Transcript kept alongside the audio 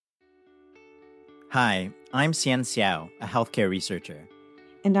Hi, I'm Xian Xiao, a healthcare researcher.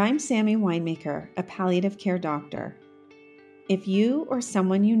 And I'm Sammy Winemaker, a palliative care doctor. If you or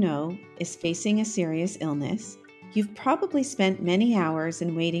someone you know is facing a serious illness, you've probably spent many hours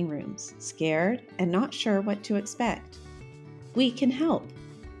in waiting rooms, scared and not sure what to expect. We can help.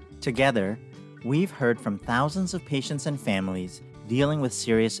 Together, we've heard from thousands of patients and families dealing with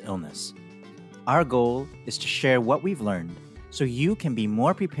serious illness. Our goal is to share what we've learned so you can be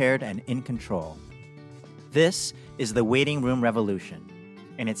more prepared and in control. This is the Waiting Room Revolution,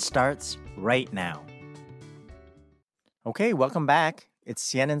 and it starts right now. Okay, welcome back. It's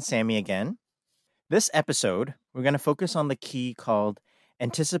Xian and Sammy again. This episode, we're going to focus on the key called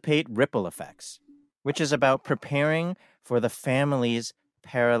Anticipate Ripple Effects, which is about preparing for the family's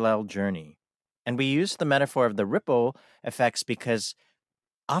parallel journey. And we use the metaphor of the ripple effects because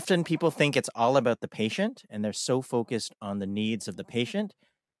often people think it's all about the patient and they're so focused on the needs of the patient,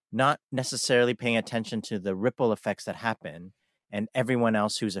 not necessarily paying attention to the ripple effects that happen and everyone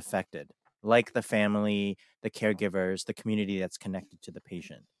else who's affected, like the family, the caregivers, the community that's connected to the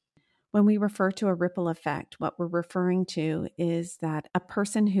patient. When we refer to a ripple effect, what we're referring to is that a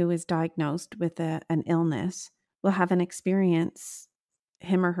person who is diagnosed with an illness will have an experience,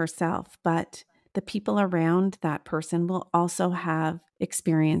 him or herself, but the people around that person will also have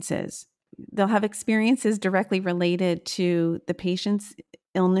experiences. They'll have experiences directly related to the patient's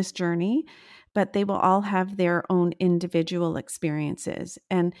illness journey, but they will all have their own individual experiences.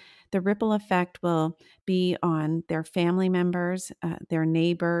 And the ripple effect will be on their family members, their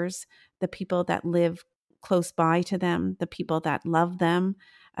neighbors, the people that live close by to them, the people that love them,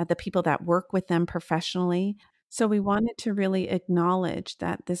 the people that work with them professionally. So we wanted to really acknowledge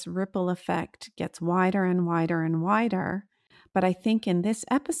that this ripple effect gets wider and wider and wider. But I think in this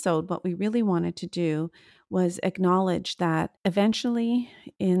episode, what we really wanted to do was acknowledge that eventually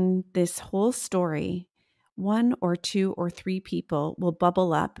in this whole story, one or two or three people will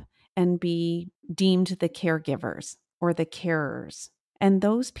bubble up and be deemed the caregivers or the carers. And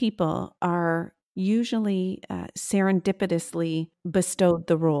those people are usually serendipitously bestowed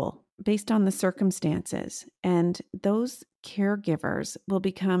the role based on the circumstances. And those caregivers will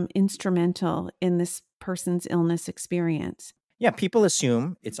become instrumental in this person's illness experience. Yeah, people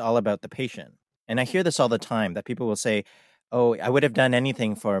assume it's all about the patient. And I hear this all the time that people will say, "Oh, I would have done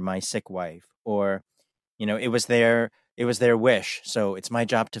anything for my sick wife," or, it was their wish, so it's my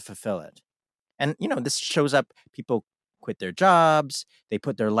job to fulfill it. And, this shows up, people quit their jobs, they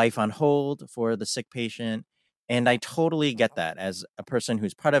put their life on hold for the sick patient. And I totally get that. As a person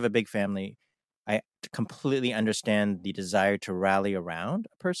who's part of a big family, I completely understand the desire to rally around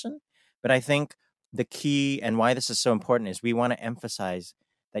a person. But I think the key and why this is so important is we want to emphasize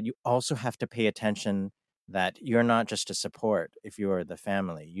that you also have to pay attention that you're not just a support if you're the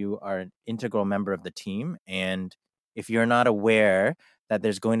family. You are an integral member of the team. And if you're not aware that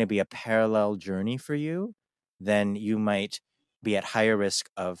there's going to be a parallel journey for you, then you might be at higher risk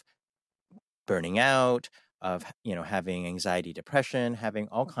of burning out, of having anxiety, depression, having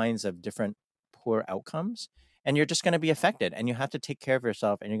all kinds of different poor outcomes. And you're just going to be affected, and you have to take care of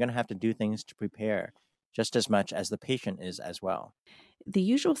yourself, and you're going to have to do things to prepare just as much as the patient is as well. The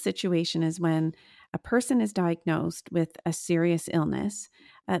usual situation is when a person is diagnosed with a serious illness,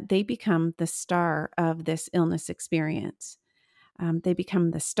 they become the star of this illness experience. They become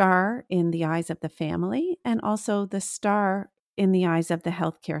the star in the eyes of the family and also the star in the eyes of the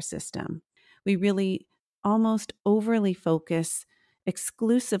healthcare system. We really almost overly focus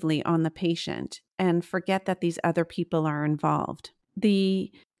exclusively on the patient and forget that these other people are involved.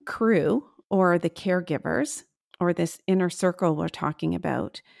 The crew or the caregivers or this inner circle we're talking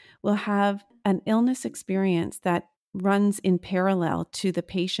about will have an illness experience that runs in parallel to the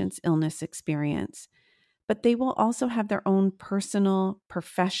patient's illness experience. But they will also have their own personal,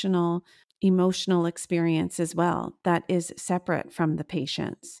 professional, emotional experience as well that is separate from the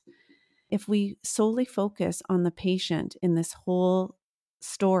patient's. If we solely focus on the patient in this whole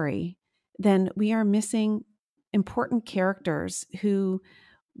story, then we are missing important characters who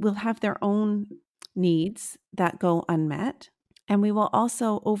will have their own needs that go unmet. And we will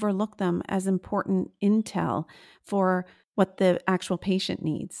also overlook them as important intel for what the actual patient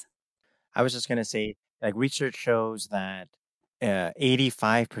needs. I was just going to say, like, research shows that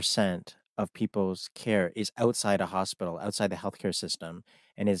 85% of people's care is outside a hospital, outside the healthcare system,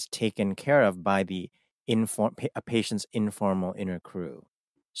 and is taken care of by a patient's informal inner crew.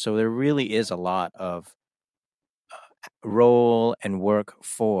 So there really is a lot of role and work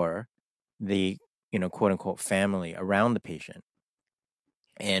for the, quote unquote, family around the patient.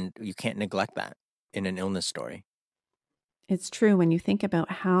 And you can't neglect that in an illness story. It's true when you think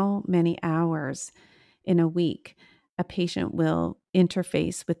about how many hours in a week a patient will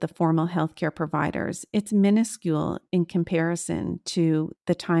interface with the formal healthcare providers. It's minuscule in comparison to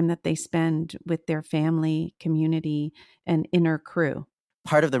the time that they spend with their family, community, and inner crew.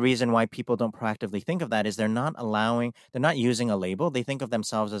 Part of the reason why people don't proactively think of that is they're not using a label. They think of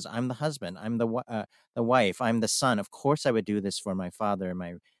themselves as, I'm the husband, I'm the wife, I'm the son. Of course I would do this for my father,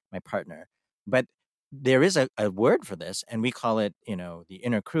 my partner. But there is a word for this, and we call it, the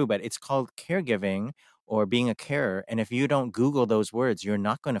inner crew, but it's called caregiving or being a carer. And if you don't Google those words, you're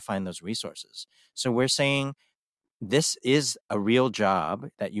not going to find those resources. So we're saying this is a real job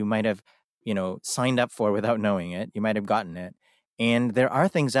that you might have, signed up for without knowing it. You might have gotten it. And there are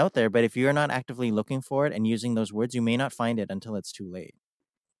things out there, but if you're not actively looking for it and using those words, you may not find it until it's too late.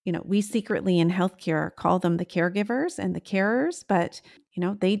 We secretly in healthcare call them the caregivers and the carers, but,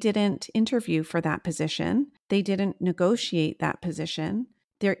 they didn't interview for that position. They didn't negotiate that position.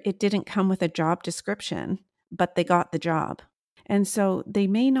 It didn't come with a job description, but they got the job. And so they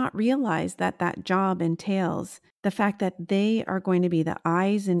may not realize that that job entails the fact that they are going to be the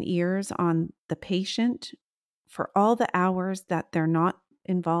eyes and ears on the patient for all the hours that they're not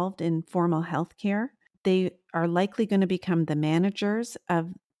involved in formal healthcare. They are likely going to become the managers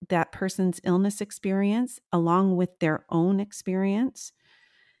of that person's illness experience along with their own experience.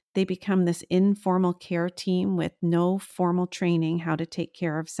 They become this informal care team with no formal training how to take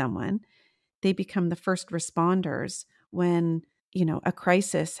care of someone. They become the first responders when, a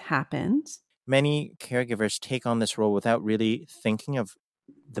crisis happens. Many caregivers take on this role without really thinking of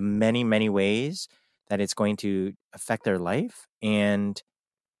the many, many ways that it's going to affect their life. And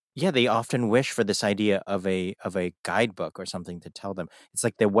yeah, they often wish for this idea of a guidebook or something to tell them. It's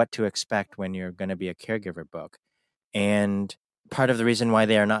like the what to expect when you're going to be a caregiver book. And part of the reason why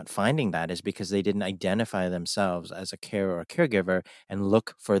they are not finding that is because they didn't identify themselves as a carer or a caregiver and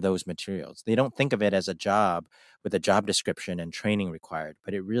look for those materials. They don't think of it as a job with a job description and training required,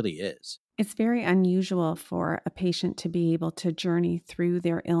 but it really is. It's very unusual for a patient to be able to journey through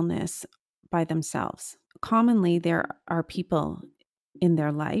their illness by themselves. Commonly, there are people in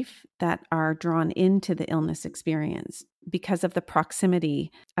their life that are drawn into the illness experience because of the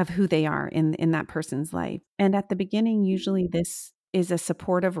proximity of who they are in that person's life. And at the beginning, usually this is a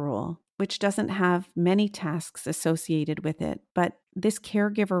supportive role, which doesn't have many tasks associated with it, but this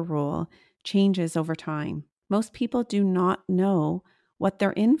caregiver role changes over time. Most people do not know what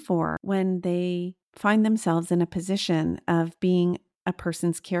they're in for when they find themselves in a position of being a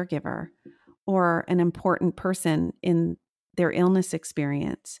person's caregiver or an important person in their illness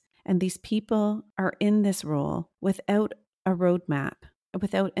experience. And these people are in this role without a roadmap,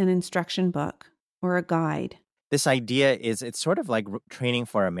 without an instruction book or a guide. This idea is, it's sort of like training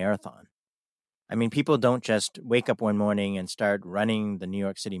for a marathon. I mean, people don't just wake up one morning and start running the New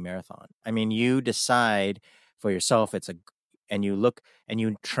York City Marathon. I mean, you decide for yourself, and you look and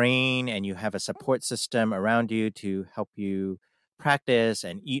you train and you have a support system around you to help you practice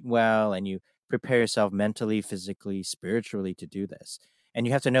and eat well, and you prepare yourself mentally, physically, spiritually to do this. And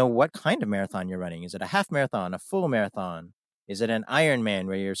you have to know what kind of marathon you're running. Is it a half marathon, a full marathon? Is it an Ironman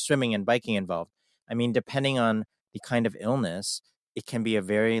where you're swimming and biking involved? I mean, depending on the kind of illness, it can be a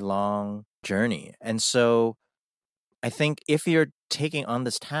very long journey. And so I think if you're taking on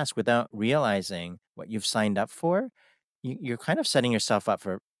this task without realizing what you've signed up for, you're kind of setting yourself up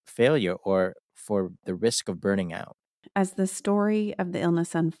for failure or for the risk of burning out. As the story of the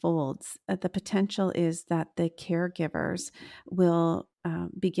illness unfolds, the potential is that the caregivers will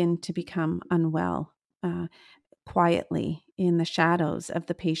begin to become unwell quietly in the shadows of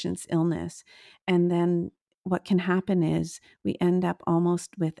the patient's illness. And then what can happen is we end up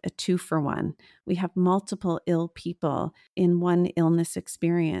almost with a 2-for-1. We have multiple ill people in one illness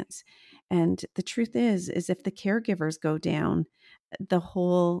experience. And the truth is if the caregivers go down, the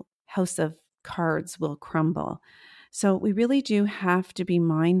whole house of cards will crumble. So we really do have to be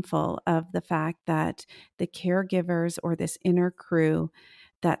mindful of the fact that the caregivers or this inner crew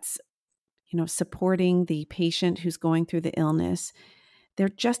that's, supporting the patient who's going through the illness, they're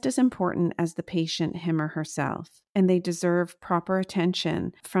just as important as the patient, him or herself, and they deserve proper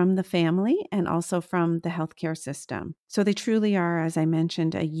attention from the family and also from the healthcare system. So they truly are, as I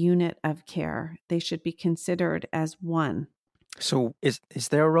mentioned, a unit of care. They should be considered as one. So is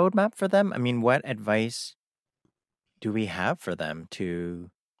there a roadmap for them? I mean, what advice do we have for them to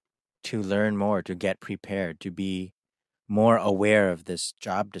learn more, to get prepared, to be more aware of this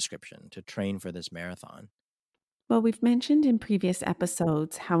job description, to train for this marathon? Well, we've mentioned in previous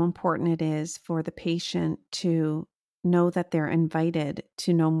episodes how important it is for the patient to know that they're invited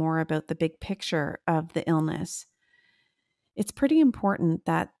to know more about the big picture of the illness. It's pretty important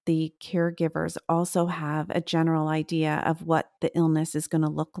that the caregivers also have a general idea of what the illness is going to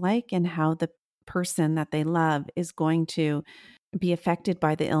look like and how the person that they love is going to be affected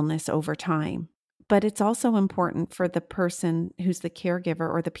by the illness over time. But it's also important for the person who's the caregiver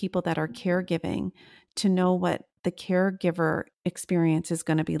or the people that are caregiving to know what the caregiver experience is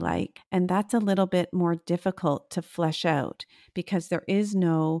going to be like. And that's a little bit more difficult to flesh out because there is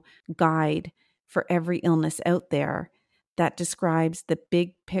no guide for every illness out there that describes the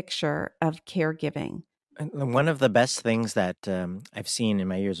big picture of caregiving. And one of the best things that I've seen in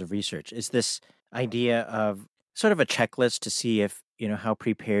my years of research is this idea of sort of a checklist to see if, how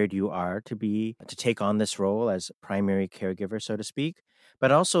prepared you are to take on this role as primary caregiver, so to speak.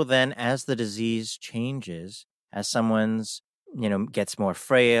 But also then as the disease changes, as someone's, gets more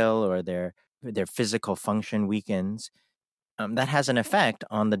frail or their physical function weakens, that has an effect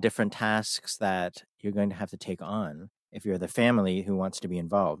on the different tasks that you're going to have to take on if you're the family who wants to be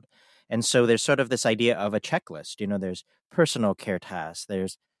involved. And so there's sort of this idea of a checklist. There's personal care tasks,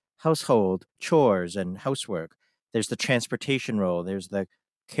 there's household chores and housework, there's the transportation role, there's the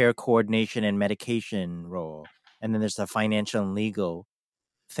care coordination and medication role, and then there's the financial and legal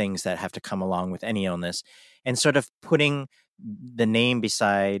things that have to come along with any illness, and sort of putting the name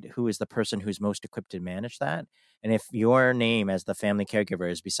beside who is the person who's most equipped to manage that. And if your name as the family caregiver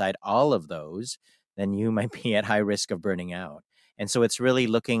is beside all of those, then you might be at high risk of burning out. And so it's really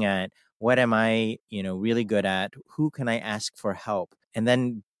looking at what am I, really good at? Who can I ask for help? And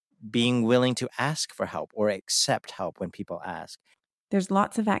then being willing to ask for help or accept help when people ask. There's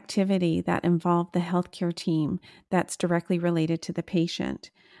lots of activity that involve the healthcare team that's directly related to the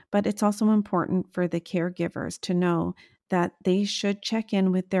patient. But it's also important for the caregivers to know that they should check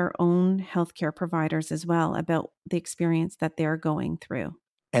in with their own healthcare providers as well about the experience that they're going through.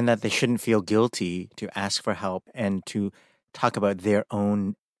 And that they shouldn't feel guilty to ask for help and to talk about their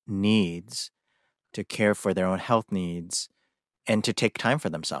own needs, to care for their own health needs, and to take time for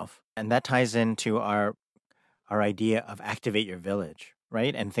themselves. And that ties into our idea of activate your village,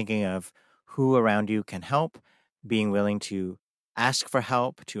 right? And thinking of who around you can help, being willing to ask for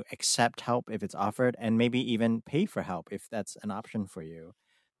help, to accept help if it's offered, and maybe even pay for help if that's an option for you.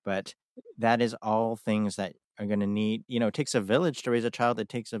 But that is all things that are going to need, it takes a village to raise a child. It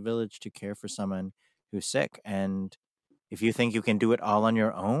takes a village to care for someone who's sick. And if you think you can do it all on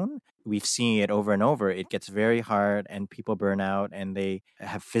your own, we've seen it over and over. It gets very hard and people burn out and they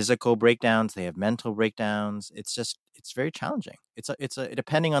have physical breakdowns. They have mental breakdowns. It's very challenging.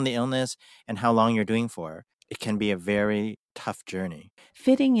 Depending on the illness and how long you're doing for, it can be a very tough journey.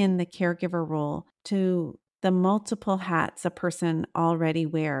 Fitting in the caregiver role to the multiple hats a person already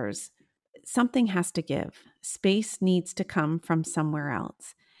wears, something has to give. Space needs to come from somewhere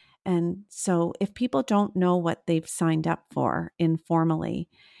else. And so if people don't know what they've signed up for informally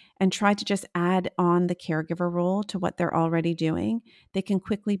and try to just add on the caregiver role to what they're already doing, they can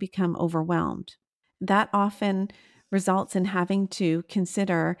quickly become overwhelmed. That often results in having to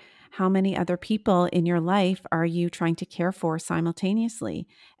consider how many other people in your life are you trying to care for simultaneously?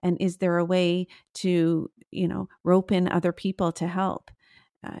 And is there a way to, rope in other people to help?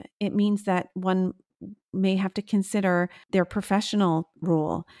 It means that one may have to consider their professional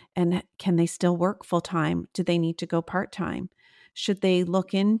role and can they still work full time? Do they need to go part time? Should they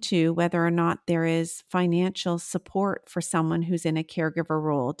look into whether or not there is financial support for someone who's in a caregiver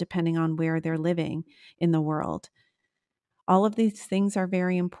role, depending on where they're living in the world? All of these things are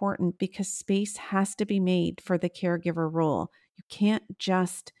very important because space has to be made for the caregiver role. You can't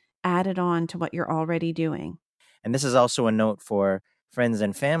just add it on to what you're already doing. And this is also a note for friends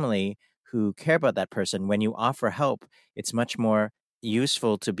and family who care about that person. When you offer help, it's much more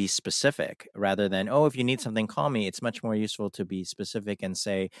useful to be specific rather than, oh, if you need something, call me. It's much more useful to be specific and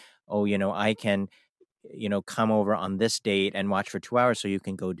say, oh, I can, come over on this date and watch for 2 hours so you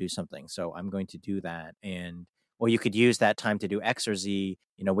can go do something. So I'm going to do that. Or you could use that time to do X or Z,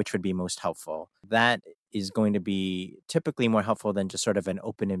 which would be most helpful. That is going to be typically more helpful than just sort of an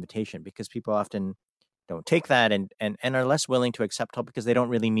open invitation, because people often don't take that and are less willing to accept help because they don't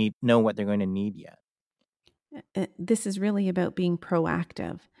really know what they're going to need yet. This is really about being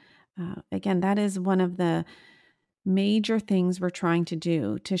proactive. Again, that is one of the major things we're trying to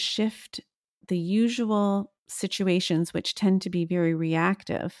do, to shift the usual situations, which tend to be very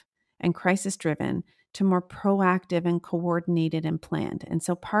reactive and crisis driven, to more proactive and coordinated and planned. And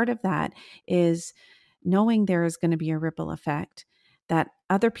so part of that is knowing there is going to be a ripple effect, that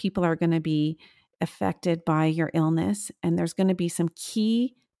other people are going to be affected by your illness, and there's going to be some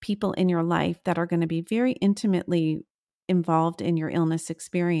key people in your life that are going to be very intimately involved in your illness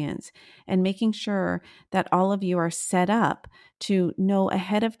experience, and making sure that all of you are set up to know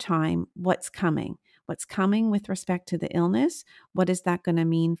ahead of time what's coming. What's coming with respect to the illness? What is that going to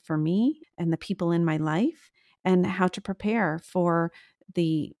mean for me and the people in my life? And how to prepare for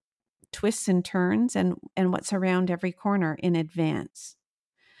the twists and turns and what's around every corner in advance.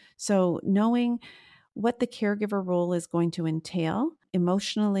 So knowing what the caregiver role is going to entail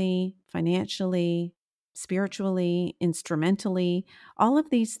emotionally, financially, spiritually, instrumentally, all of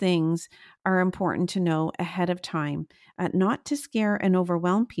these things are important to know ahead of time, not to scare and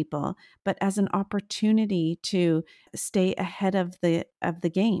overwhelm people, but as an opportunity to stay ahead of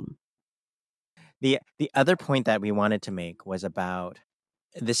the game. The other point that we wanted to make was about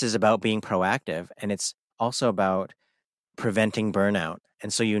this is about being proactive, and it's also about preventing burnout.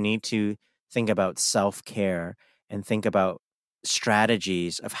 And so you need to think about self-care and think about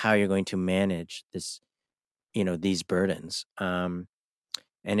strategies of how you're going to manage this, these burdens. And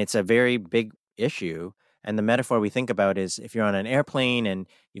it's a very big issue. And the metaphor we think about is if you're on an airplane and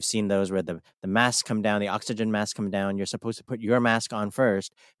you've seen those where the masks come down, the oxygen masks come down, you're supposed to put your mask on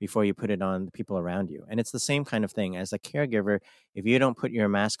first before you put it on the people around you. And it's the same kind of thing. As a caregiver, if you don't put your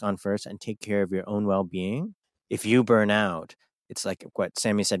mask on first and take care of your own well-being, if you burn out, it's like what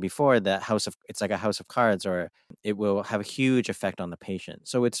Sammy said before, it's like a house of cards, or it will have a huge effect on the patient.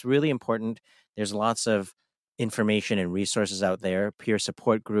 So it's really important. There's lots of information and resources out there, peer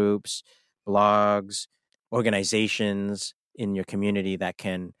support groups, blogs, organizations in your community that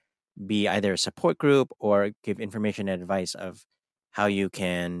can be either a support group or give information and advice of how you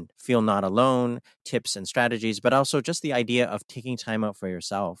can feel not alone, tips and strategies, but also just the idea of taking time out for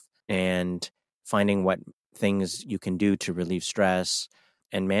yourself and finding what things you can do to relieve stress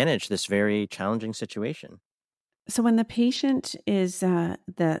and manage this very challenging situation. So when the patient is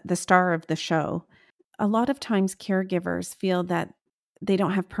the star of the show, a lot of times caregivers feel that they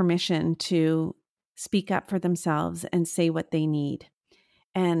don't have permission to speak up for themselves and say what they need,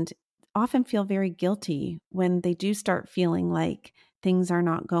 and often feel very guilty when they do start feeling like things are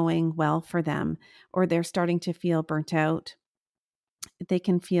not going well for them or they're starting to feel burnt out. They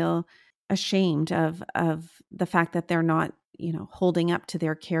can feel ashamed of the fact that they're not, holding up to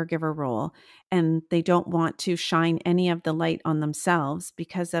their caregiver role, and they don't want to shine any of the light on themselves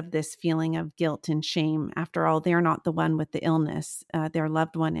because of this feeling of guilt and shame. After all, they're not the one with the illness, their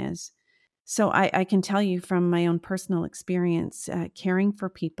loved one is. So I can tell you from my own personal experience caring for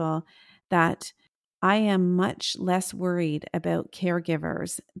people that I am much less worried about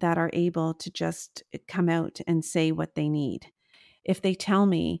caregivers that are able to just come out and say what they need. If they tell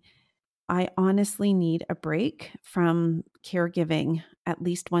me, I honestly need a break from caregiving at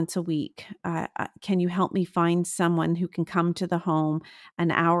least once a week. Can you help me find someone who can come to the home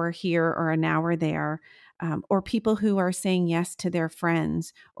an hour here or an hour there? Or people who are saying yes to their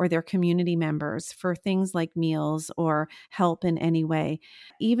friends or their community members for things like meals or help in any way.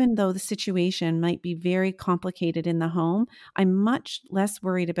 Even though the situation might be very complicated in the home, I'm much less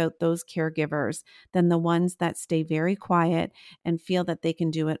worried about those caregivers than the ones that stay very quiet and feel that they can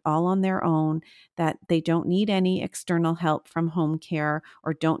do it all on their own, that they don't need any external help from home care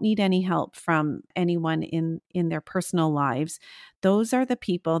or don't need any help from anyone in their personal lives. Those are the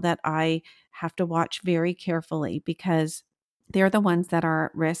people that I have to watch very carefully because they're the ones that are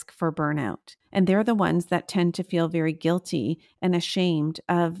at risk for burnout. And they're the ones that tend to feel very guilty and ashamed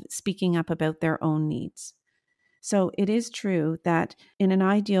of speaking up about their own needs. So it is true that in an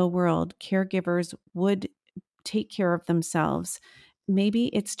ideal world, caregivers would take care of themselves. Maybe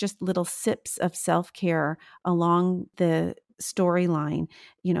it's just little sips of self-care along the storyline.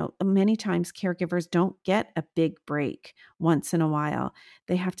 Many times caregivers don't get a big break once in a while.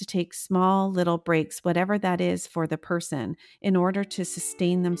 They have to take small little breaks, whatever that is for the person, in order to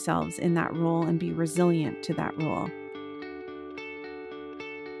sustain themselves in that role and be resilient to that role.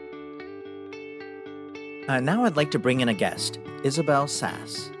 Now I'd like to bring in a guest, Isabel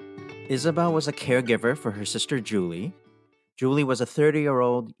Sass. Isabel was a caregiver for her sister Julie. Julie was a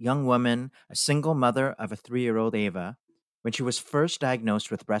 30-year-old young woman, a single mother of a 3-year-old Ava, when she was first diagnosed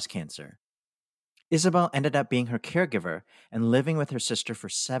with breast cancer. Isabel ended up being her caregiver and living with her sister for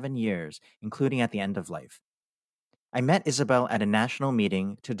 7 years, including at the end of life. I met Isabel at a national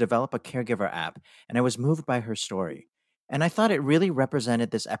meeting to develop a caregiver app, and I was moved by her story. And I thought it really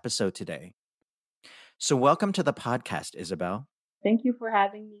represented this episode today. So welcome to the podcast, Isabel. Thank you for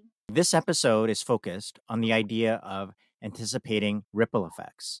having me. This episode is focused on the idea of anticipating ripple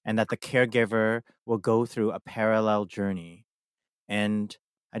effects and that the caregiver will go through a parallel journey. And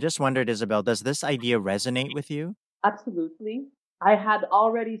I just wondered, Isabel, does this idea resonate with you? Absolutely. I had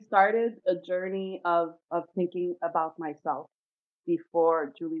already started a journey of thinking about myself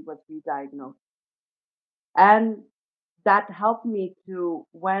before Julie was re-diagnosed. And that helped me to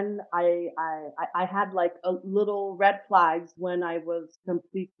when I had like a little red flags when I was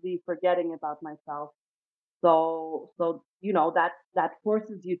completely forgetting about myself. So that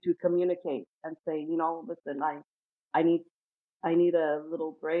forces you to communicate and say, listen, I need I need a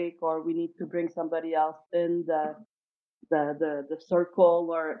little break, or we need to bring somebody else in the circle,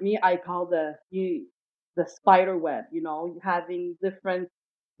 or me, I call the spider web, having different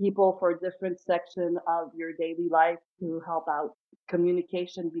people for different section of your daily life to help out.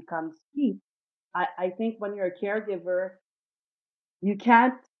 Communication becomes key. I think when you're a caregiver, you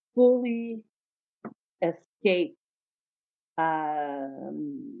can't fully escape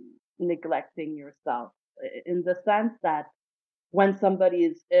neglecting yourself, in the sense that when somebody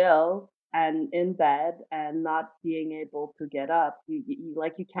is ill and in bed and not being able to get up,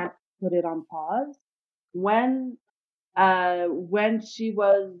 you can't put it on pause. When when she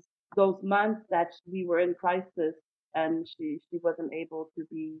was those months that we were in crisis and she wasn't able to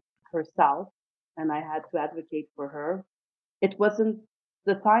be herself, and I had to advocate for her, it wasn't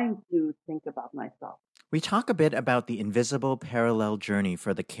the time to think about myself. We talk a bit about the invisible parallel journey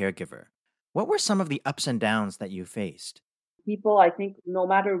for the caregiver. What were some of the ups and downs that you faced? People, I think, no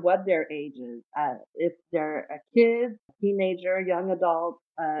matter what their age is, if they're a kid, teenager, young adult,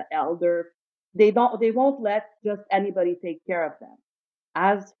 elder, they won't let just anybody take care of them.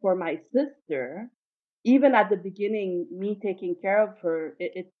 As for my sister, even at the beginning, me taking care of her,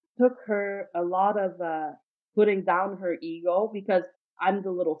 it took her a lot of putting down her ego, because I'm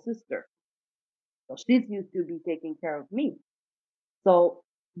the little sister, so she's used to be taking care of me. So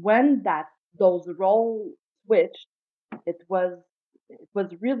when those roles switched, it was it was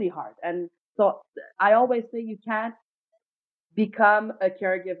really hard. And so I always say you can't become a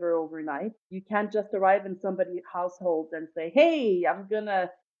caregiver overnight. You can't just arrive in somebody's household and say, "Hey, I'm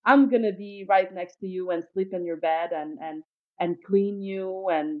gonna be right next to you and sleep in your bed and clean you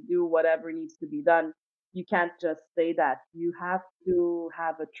and do whatever needs to be done." You can't just say that. You have to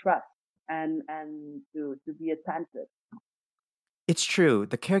have a trust and to be attentive. It's true,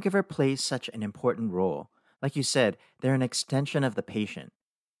 the caregiver plays such an important role. Like you said, they're an extension of the patient.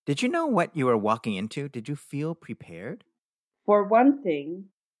 Did you know what you were walking into? Did you feel prepared? For one thing,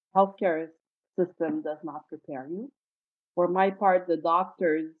 healthcare system does not prepare you. For my part, the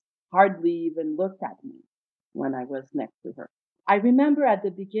doctors hardly even looked at me when I was next to her. I remember at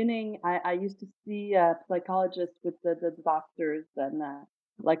the beginning, I used to see a psychologist with the doctors and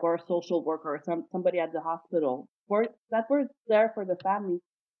like, or a social worker, or somebody at the hospital for that were there for the family.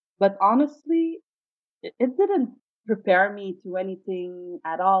 But honestly, it didn't prepare me to anything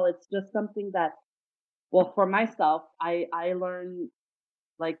at all. It's just something that, well, for myself, I learned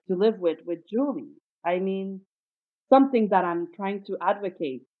like to live with Julie. I mean, something that I'm trying to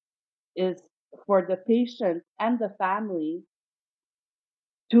advocate is for the patient and the family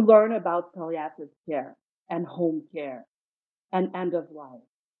to learn about palliative care and home care and end of life.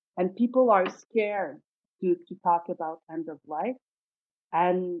 And people are scared to talk about end of life.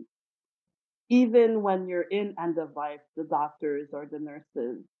 And even when you're in end of life, the doctors or the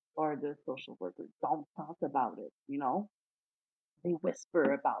nurses or the social workers don't talk about it, they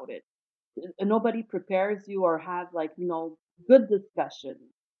whisper about it. Nobody prepares you or have, like, good discussion.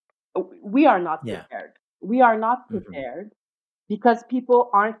 We are not Yeah. prepared. We are not Hmm. prepared because people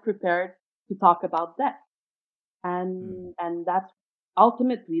aren't prepared to talk about death. Mm. And that's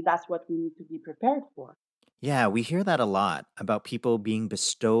what we need to be prepared for. Yeah, we hear that a lot about people being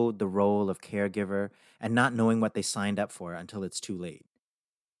bestowed the role of caregiver and not knowing what they signed up for until it's too late.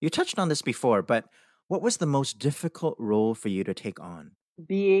 You touched on this before, but what was the most difficult role for you to take on?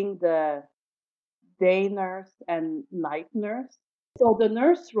 Being the day nurse and night nurse. So the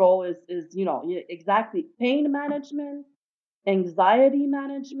nurse role is exactly pain management, anxiety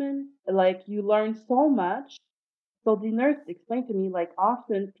management. Like, you learn so much. So the nurse explained to me, like,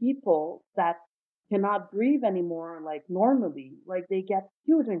 often people that cannot breathe anymore, like normally, like they get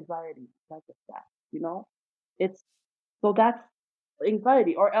huge anxiety because of that. You know, it's so that's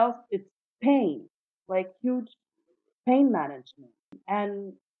anxiety, or else it's pain, like huge pain management.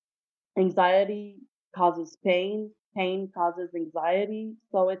 And anxiety causes pain, pain causes anxiety.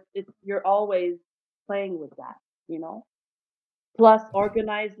 So it's you're always playing with that, you know? Plus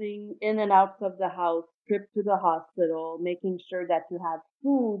organizing in and out of the house, trip to the hospital, making sure that you have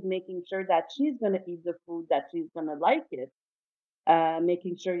food, making sure that she's going to eat the food, that she's going to like it,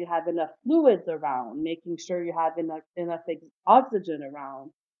 making sure you have enough fluids around, making sure you have enough oxygen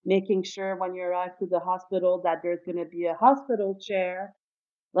around. making sure when you arrive to the hospital that there's going to be a hospital chair,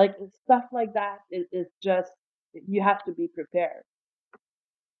 like stuff like that is just, you have to be prepared.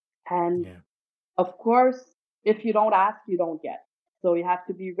 And Yeah. of course, if you don't ask, you don't get. So you have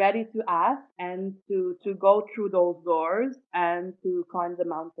to be ready to ask and to go through those doors and to climb the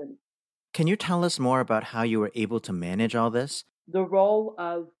mountain. Can you tell us more about how you were able to manage all this? The role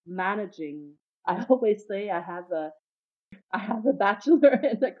of managing, I always say I have a bachelor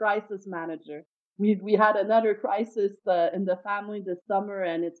and a crisis manager. We had another crisis in the family this summer,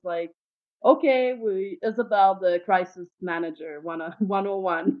 and it's like, okay, we Isabel, the crisis manager,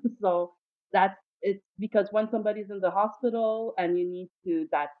 101. So that's it's because when somebody's in the hospital and you need to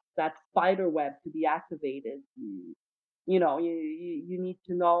that spider web to be activated, you need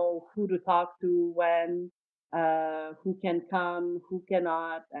to know who to talk to when, who can come, who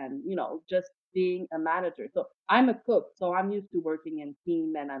cannot, and just being a manager. So I'm a cook, so I'm used to working in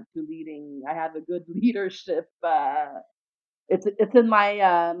team and I'm to leading. I have a good leadership. It's in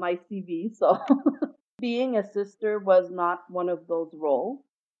my CV. So being a sister was not one of those roles.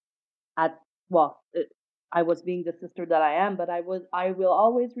 At well, I was being the sister that I am, but I will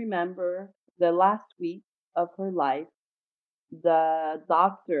always remember the last week of her life. The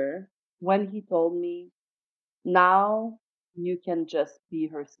doctor, when he told me, now you can just be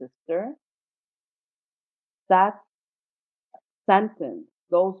her sister, that sentence,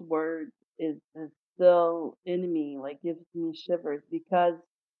 those words is still in me, like gives me shivers because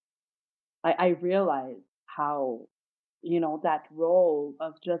I realize how, that role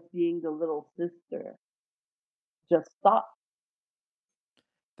of just being the little sister just stopped.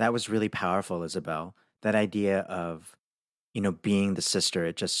 That was really powerful, Isabel. That idea of, being the sister,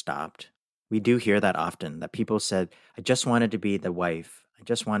 it just stopped. We do hear that often, that people said, I just wanted to be the wife. I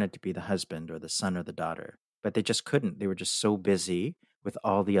just wanted to be the husband or the son or the daughter. But they just couldn't. They were just so busy with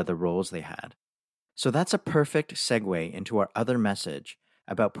all the other roles they had. So that's a perfect segue into our other message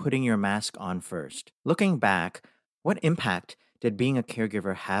about putting your mask on first. Looking back, what impact did being a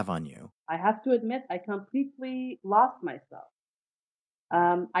caregiver have on you? I have to admit, I completely lost myself.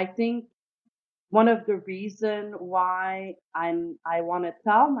 I think one of the reason why I want to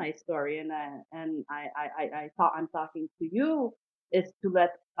tell my story and I thought I'm talking to you is to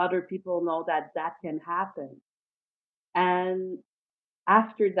let other people know that that can happen. And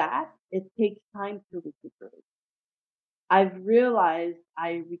after that, it takes time to recuperate. I've realized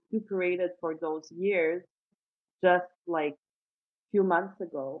I recuperated for those years just like a few months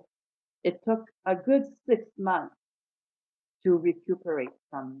ago. It took a good 6 months to recuperate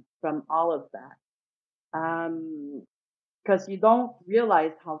from all of that. Because you don't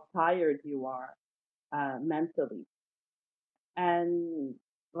realize how tired you are mentally. And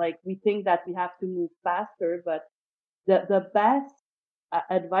like we think that we have to move faster, but the best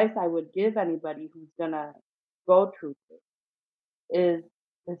advice I would give anybody who's gonna go through this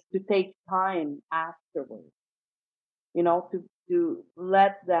is to take time afterwards. To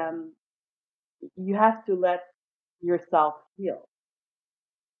let them. You have to let yourself heal.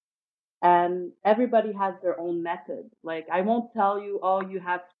 And everybody has their own method. Like I won't tell you, oh, you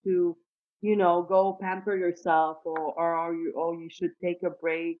have to, go pamper yourself, or you should take a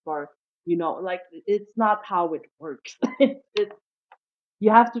break, or like it's not how it works. It's you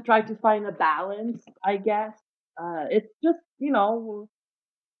have to try to find a balance, I guess. It's just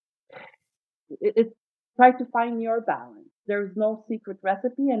it's try to find your balance. There's no secret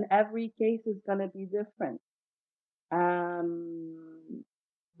recipe, and every case is gonna be different.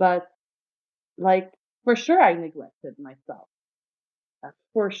 But like for sure, I neglected myself.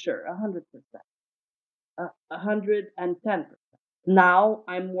 For sure, 100%, 110%. Now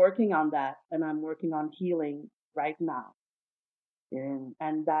I'm working on that, and I'm working on healing right now,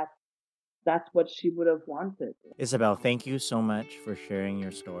 and that's what she would have wanted. Isabel, thank you so much for sharing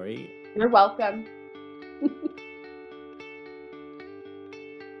your story. You're welcome.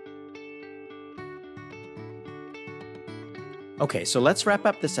 Okay, so let's wrap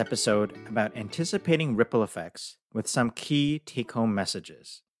up this episode about anticipating ripple effects with some key take home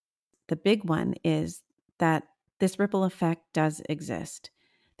messages. The big one is that this ripple effect does exist.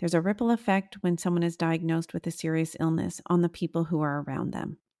 There's a ripple effect when someone is diagnosed with a serious illness on the people who are around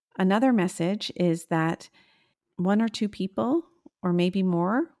them. Another message is that one or two people, or maybe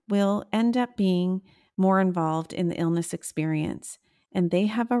more, will end up being more involved in the illness experience. And they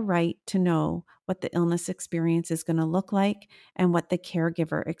have a right to know what the illness experience is going to look like and what the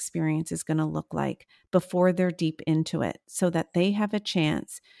caregiver experience is going to look like before they're deep into it, so that they have a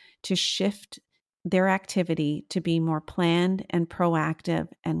chance to shift their activity to be more planned and proactive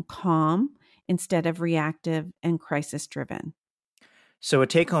and calm instead of reactive and crisis driven. So a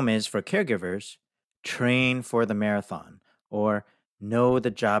take-home is for caregivers, train for the marathon or know the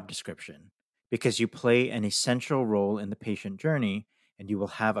job description because you play an essential role in the patient journey and you will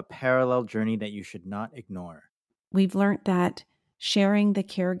have a parallel journey that you should not ignore. We've learned that sharing the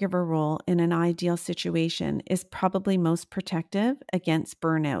caregiver role in an ideal situation is probably most protective against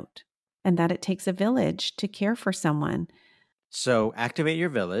burnout, and that it takes a village to care for someone. So activate your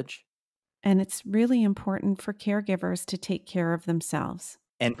village. And it's really important for caregivers to take care of themselves.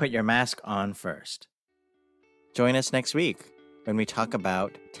 And put your mask on first. Join us next week when we talk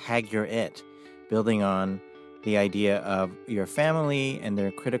about Tag Your It, building on the idea of your family and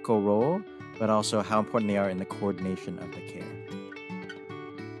their critical role, but also how important they are in the coordination of the care.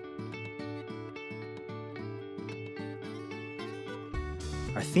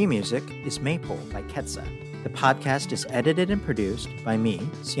 Our theme music is Maypole by Ketsa. The podcast is edited and produced by me,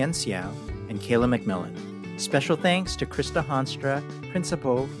 Xian Xiao, and Kayla McMillan. Special thanks to Krista Honstra,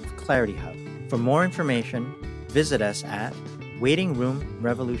 Principal of Clarity Hub. For more information, visit us at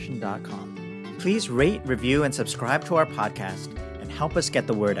waitingroomrevolution.com. Please rate, review, and subscribe to our podcast and help us get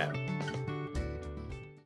the word out.